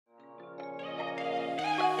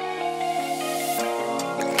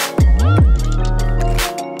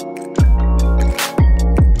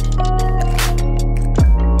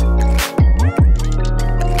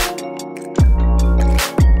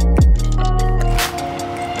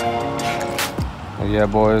Yeah,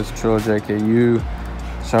 boys, Trill JKU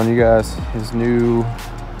showing you guys his new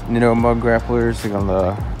mud grapplers. They're on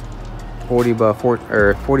the 40 by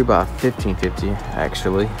 1550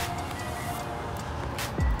 actually.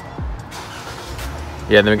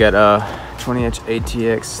 Yeah, then we got 20-inch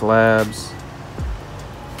ATX slabs,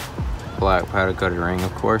 black powder coated ring,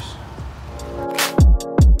 of course.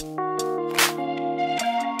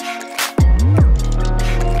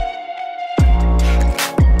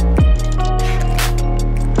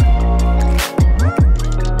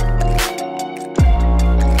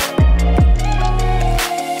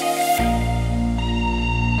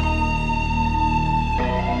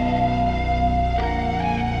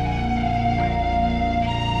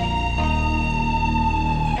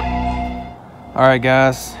 All right,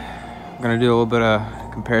 guys, I'm gonna do a little bit of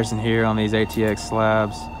comparison here on these ATX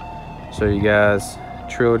slabs. Show you guys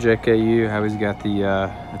Trill JKU, how he's got the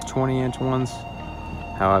 20-inch ones,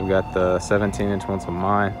 how I've got the 17-inch ones on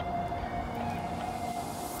mine.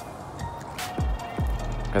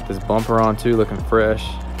 Got this bumper on too, looking fresh.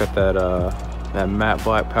 Got that matte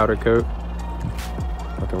black powder coat,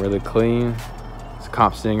 looking really clean. It's a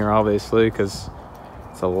comp stinger, obviously, because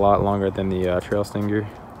it's a lot longer than the trail stinger.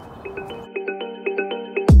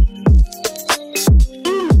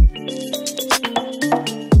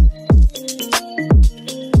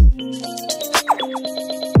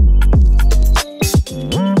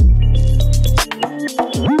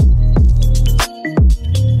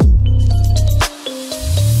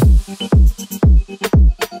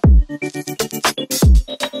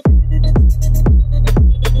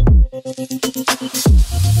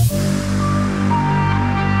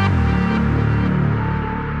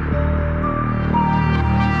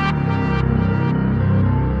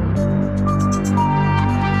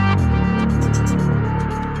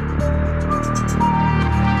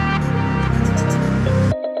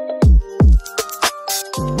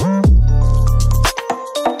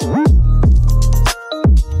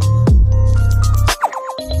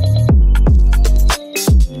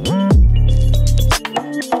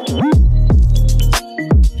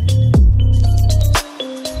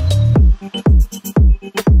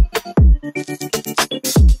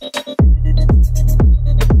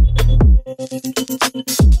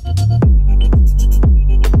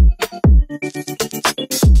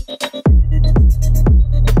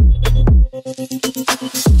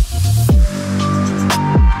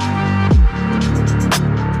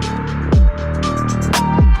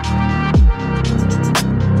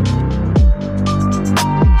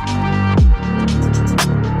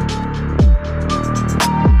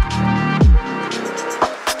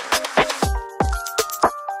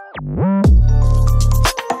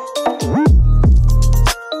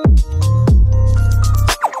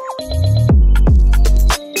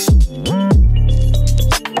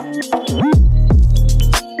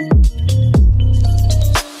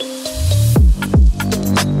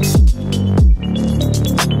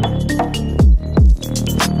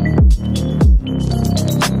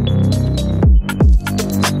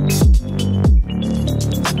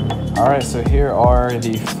 Alright, so here are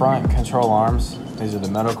the front control arms. These are the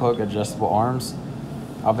Metal Cloak adjustable arms.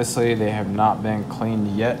 Obviously they have not been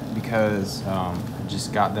cleaned yet because I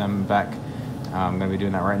just got them back. I'm going to be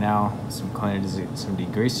doing that right now. Some cleaning, some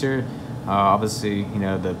degreaser. Obviously, you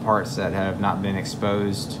know, the parts that have not been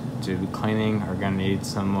exposed to cleaning are going to need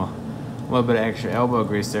a little bit of extra elbow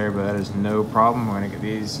grease there, but that is no problem. We're going to get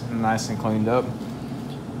these nice and cleaned up.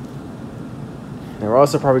 And we're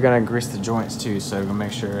also probably going to grease the joints too, so we're going to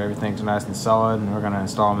make sure everything's nice and solid, and we're going to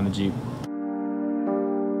install them in the Jeep.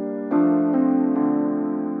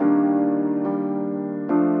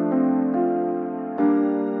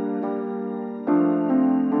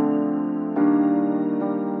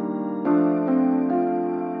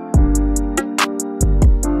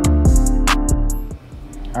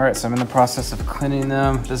 All right, so I'm in the process of cleaning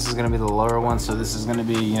them. This is gonna be the lower one, so this is gonna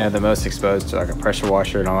be, you know, the most exposed to like a pressure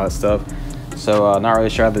washer and all that stuff. So not really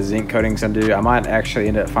sure how the zinc coating's gonna do. I might actually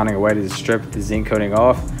end up finding a way to strip the zinc coating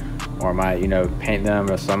off, or I might, you know, paint them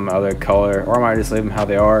or some other color, or I might just leave them how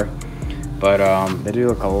they are. But they do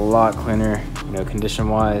look a lot cleaner, you know,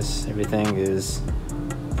 condition-wise. Everything is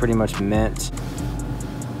pretty much mint.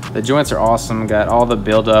 The joints are awesome. Got all the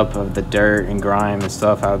buildup of the dirt and grime and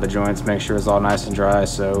stuff out of the joints. Make sure it's all nice and dry.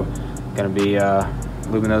 So gonna be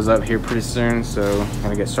lubing those up here pretty soon. So I'm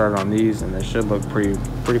gonna get started on these, and they should look pretty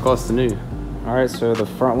close to new. All right, so the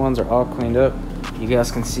front ones are all cleaned up. You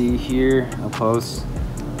guys can see here up close,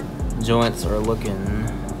 joints are looking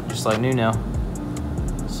just like new now.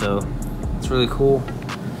 So it's really cool.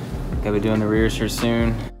 Gonna be doing the rears here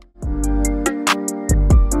soon.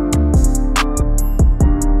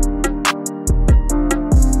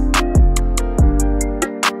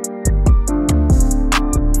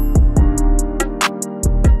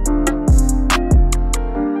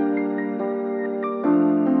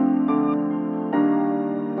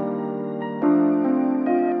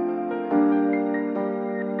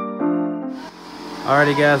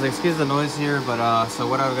 Alrighty guys, excuse the noise here, but so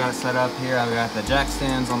what I've got set up here, I've got the jack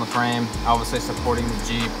stands on the frame, obviously supporting the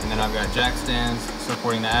Jeep, and then I've got jack stands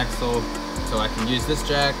supporting the axle, so I can use this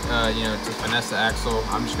jack, you know, to finesse the axle.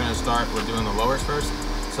 I'm just gonna start with doing the lowers first,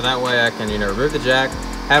 so that way I can, you know, remove the jack,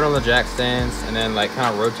 have it on the jack stands, and then like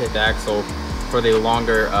kind of rotate the axle for the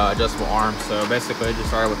longer adjustable arm. So basically I just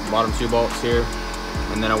started with the bottom 2 bolts here,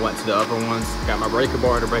 and then I went to the upper ones, got my breaker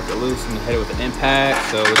bar to break it loose and hit it with the impact.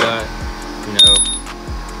 So we got, you know,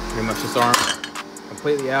 pretty much this arm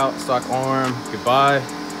completely out, stock arm, goodbye.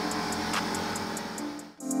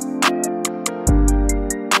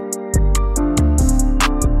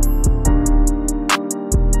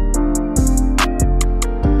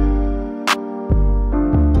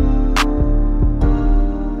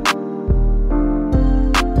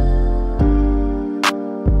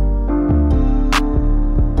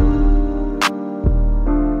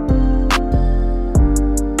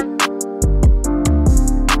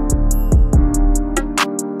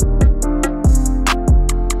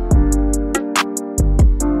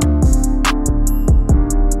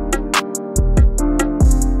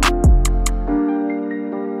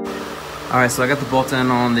 Alright, so I got the bolt in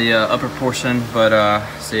on the upper portion, but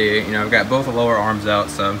see, you know, I've got both the lower arms out,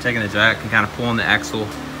 so I'm taking the jack and kind of pulling the axle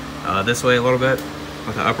this way a little bit,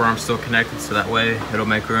 with the upper arm still connected, so that way it'll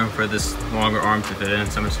make room for this longer arm to fit in.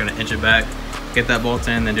 So I'm just going to inch it back, get that bolt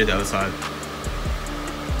in, then do the other side.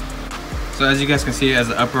 So as you guys can see, as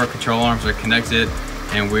the upper control arms are connected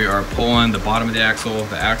and we are pulling the bottom of the axle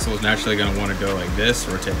is naturally going to want to go like this,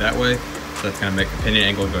 rotate that way, so that's going to make the pinion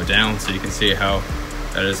angle go down. So you can see how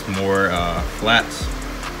that is more flat,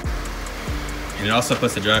 and it also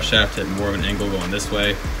puts the drive shaft at more of an angle going this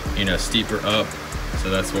way, you know, steeper up. So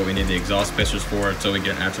that's what we need the exhaust spacers for, until we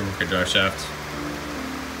get an aftermarket drive shaft.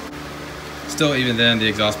 Still, even then, the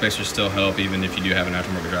exhaust spacers still help, even if you do have an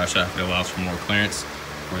aftermarket drive shaft. It allows for more clearance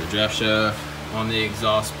for the drive shaft on the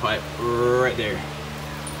exhaust pipe right there.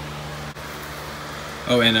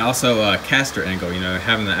 Oh, and also caster angle, you know,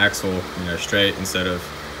 having the axle, you know, straight instead of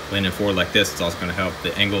leaning forward like this, it's also going to help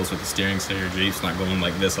the angles with the steering, so your Jeep's not going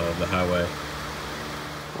like this all over the highway.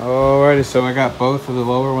 Alrighty, so I got both of the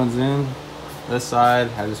lower ones in. This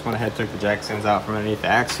side, I just went ahead and took the jack stands out from underneath the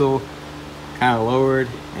axle, kind of lowered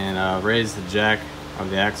and raised the jack of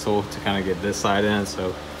the axle to kind of get this side in.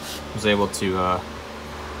 So I was able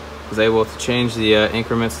to change the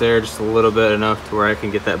increments there just a little bit, enough to where I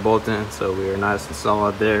can get that bolt in, so we are nice and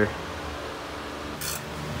solid there.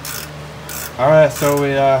 All right, so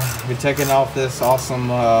we're taking off this awesome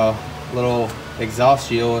little exhaust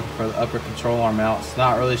shield for the upper control arm mounts.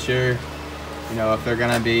 Not really sure, you know, if they're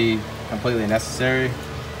gonna be completely necessary,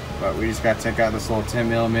 but we just got to take out this little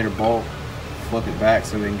 10mm bolt, flip it back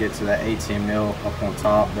so we can get to that 18mm up on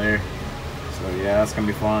top there. So yeah, that's gonna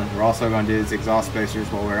be fun. We're also gonna do these exhaust spacers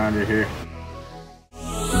while we're under here.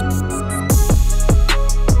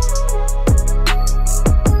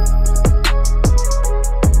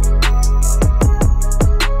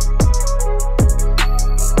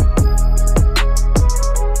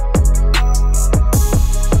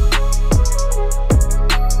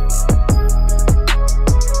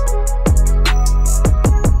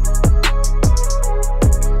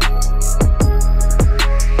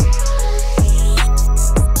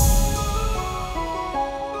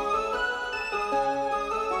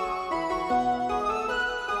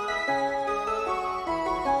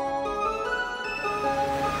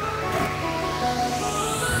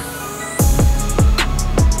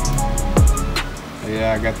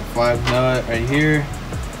 Yeah, I got the flag nut right here,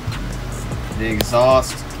 the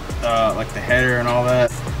exhaust, like the header and all that,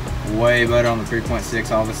 way better on the 3.6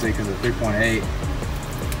 obviously, because the 3.8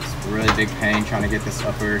 it's a really big pain trying to get this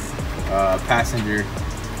upper passenger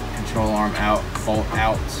control arm out, bolt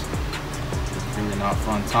out. It's really not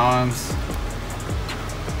fun times.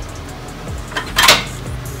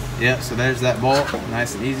 Yep, so there's that bolt,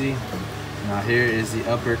 nice and easy. Now here is the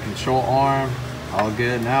upper control arm, all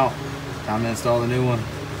good now. Time to install the new one.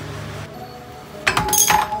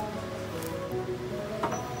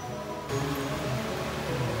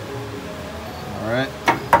 All right.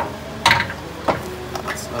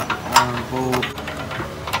 That's up the arm bolt.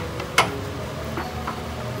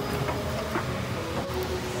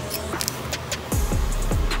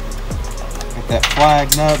 Got that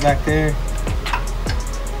flag nut back there.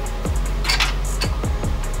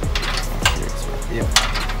 Yep.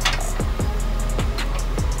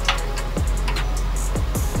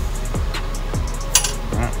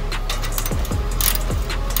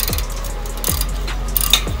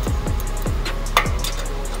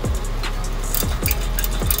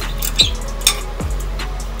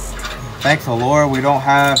 Thanks to Lord, we don't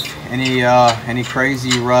have any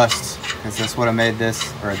crazy rust, because that's what made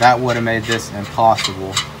this, or that would have made this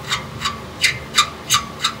impossible.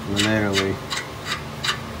 Literally.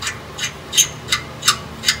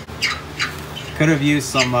 Could have used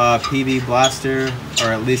some PB blaster,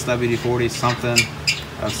 or at least WD-40, something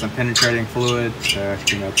of some penetrating fluid to,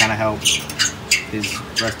 you know, kind of help these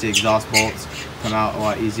rusty exhaust bolts come out a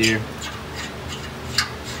lot easier.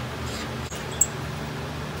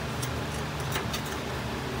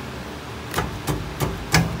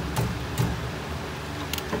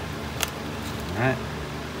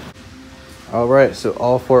 Alright, so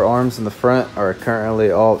all 4 arms in the front are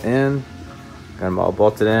currently all in. Got them all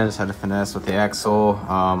bolted in. Just had to finesse with the axle.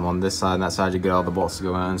 On this side and that side, you get all the bolts to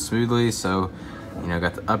go in smoothly. So, you know,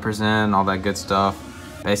 got the uppers in, all that good stuff.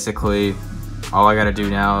 Basically, all I got to do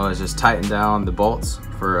now is just tighten down the bolts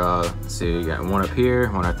for, let's see, you got one up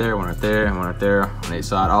here, one right there, one right there, and one right there on each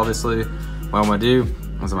side. Obviously, what I'm going to do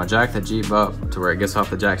is I'm going to jack the Jeep up to where it gets off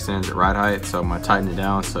the jack stands at ride height. So I'm going to tighten it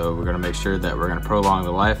down. So we're going to make sure that we're going to prolong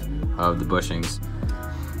the life of the bushings.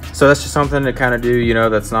 So that's just something to kind of do, you know,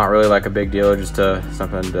 that's not really like a big deal, just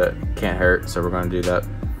something that can't hurt. So we're going to do that.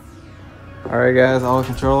 All right, guys, all the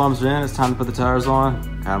control arms are in. It's time to put the tires on.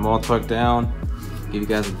 Got them all tucked down. Give you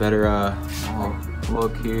guys a better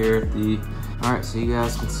look here. All right, so you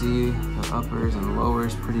guys can see the uppers and the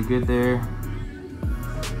lowers pretty good there.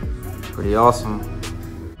 Pretty awesome.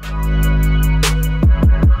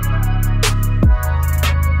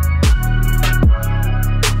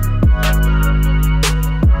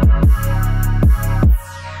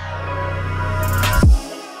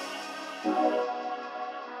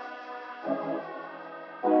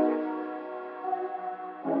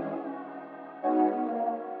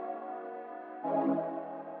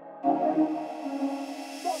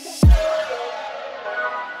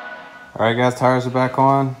 All right, guys, tires are back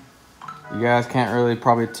on. You guys can't really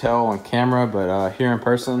probably tell on camera, but here in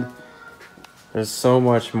person, there's so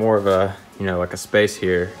much more of a, you know, like a space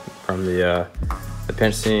here from the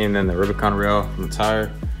pinch seam and the Rubicon rail from the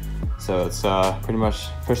tire. So it's pretty much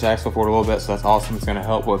push the axle forward a little bit, so that's awesome. It's gonna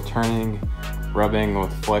help with turning, rubbing,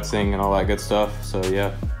 with flexing and all that good stuff. So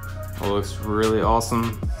yeah, it looks really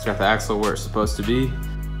awesome. It's got the axle where it's supposed to be.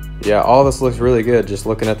 Yeah, all this looks really good. Just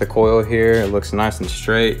looking at the coil here, it looks nice and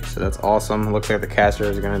straight, so that's awesome. It looks like the caster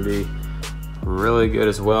is gonna be really good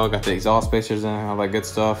as well. Got the exhaust spacers in, all that good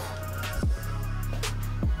stuff.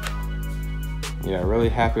 Yeah, really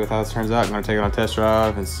happy with how this turns out. I'm gonna take it on a test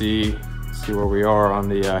drive and see where we are on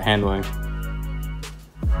the handling.